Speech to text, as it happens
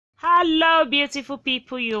Hello beautiful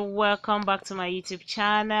people, you're welcome back to my YouTube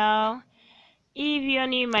channel. If you're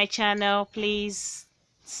new to my channel, please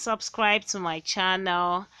subscribe to my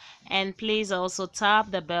channel and please also tap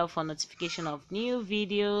the bell for notification of new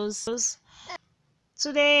videos.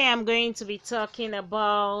 Today I'm going to be talking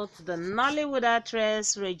about the Nollywood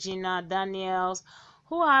actress Regina Daniels,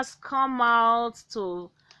 who has come out to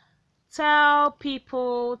tell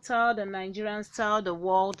people, tell the Nigerians, tell the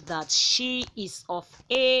world that she is of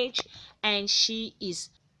age and she is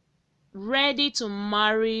ready to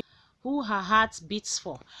marry who her heart beats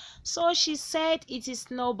for. So she said it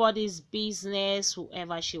is nobody's business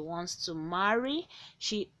whoever she wants to marry.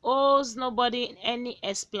 She owes nobody any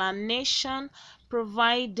explanation,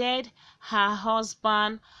 provided her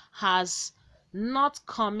husband has not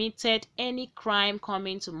committed any crime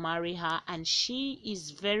coming to marry her, and she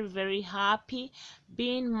is very happy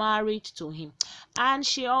being married to him. And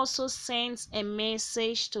she also sends a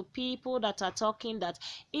message to people that are talking that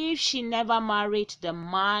if she never married the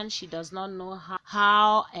man, she does not know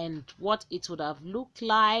how and what it would have looked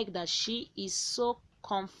like, that she is so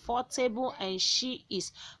comfortable and she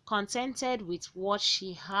is contented with what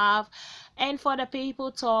she have. And for the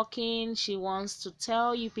people talking, she wants to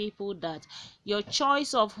tell you people that your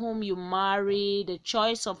choice of whom you marry, the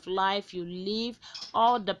choice of life you live,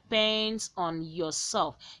 all depends on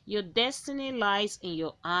yourself. Your destiny lies in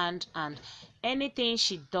your hand, and anything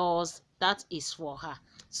she does, that is for her.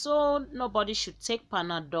 So nobody should take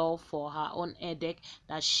Panadol for her own headache,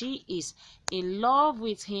 that she is in love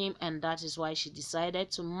with him and that is why she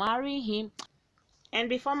decided to marry him. And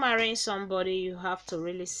before marrying somebody, you have to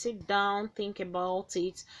really sit down, think about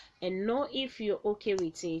it, and know if you're okay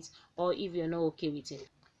with it or if you're not okay with it.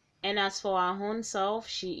 And as for her own self,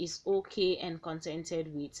 she is okay and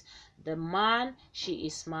contented with the man she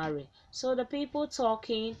is married. So the people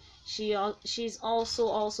talking, she's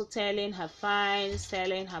also telling her fans,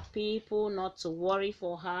 telling her people not to worry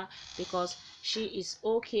for her because she is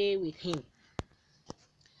okay with him.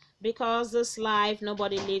 Because this life,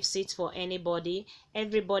 nobody lives it for anybody.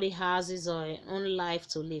 Everybody has his own life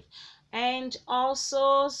to live. And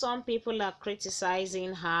also some people are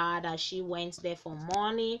criticizing her that she went there for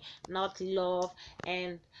money, not love.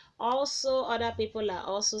 And also other people are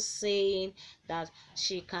also saying that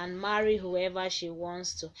she can marry whoever she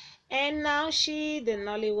wants to. And now she, the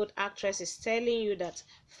Nollywood actress, is telling you that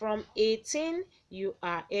from 18 you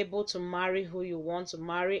are able to marry who you want to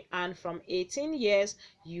marry, and from 18 years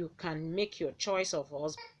you can make your choice of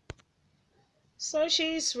husband. So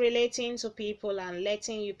she's relating to people and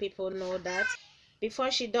letting you people know that before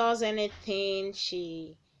she does anything,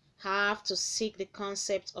 she have to seek the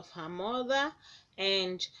concept of her mother,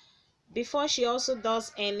 and before she also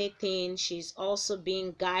does anything, she's also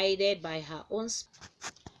being guided by her own spirit.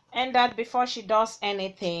 And that before she does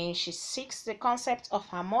anything, she seeks the concept of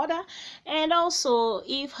her mother, and also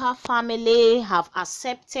if her family have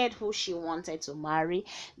accepted who she wanted to marry,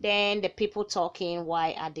 then the people talking,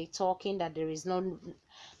 why are they talking? That there is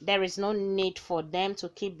no need for them to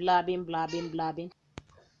keep blabbing.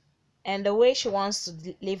 And the way she wants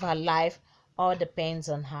to live her life all depends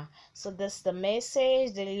on her. So this is the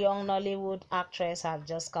message the young Nollywood actress have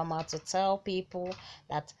just come out to tell people,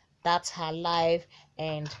 that that's her life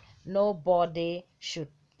and nobody should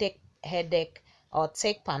take headache or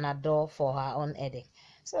take Panadol for her own headache.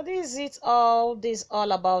 So this is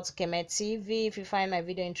all about Kemet TV. If you find my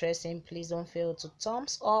video interesting, please don't fail to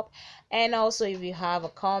thumbs up. And also if you have a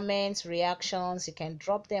comments, reactions, you can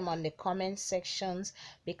drop them on the comment sections,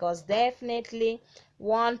 because definitely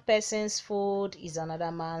one person's food is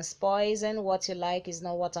another man's poison. What you like is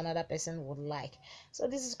not what another person would like. So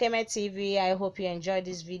this is Kemet TV. I hope you enjoyed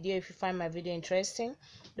this video. If you find my video interesting,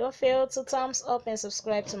 don't fail to thumbs up and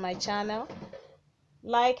subscribe to my channel.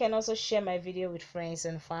 Like and also share my video with friends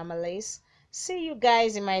and families. See you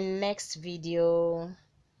guys in my next video.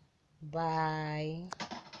 Bye.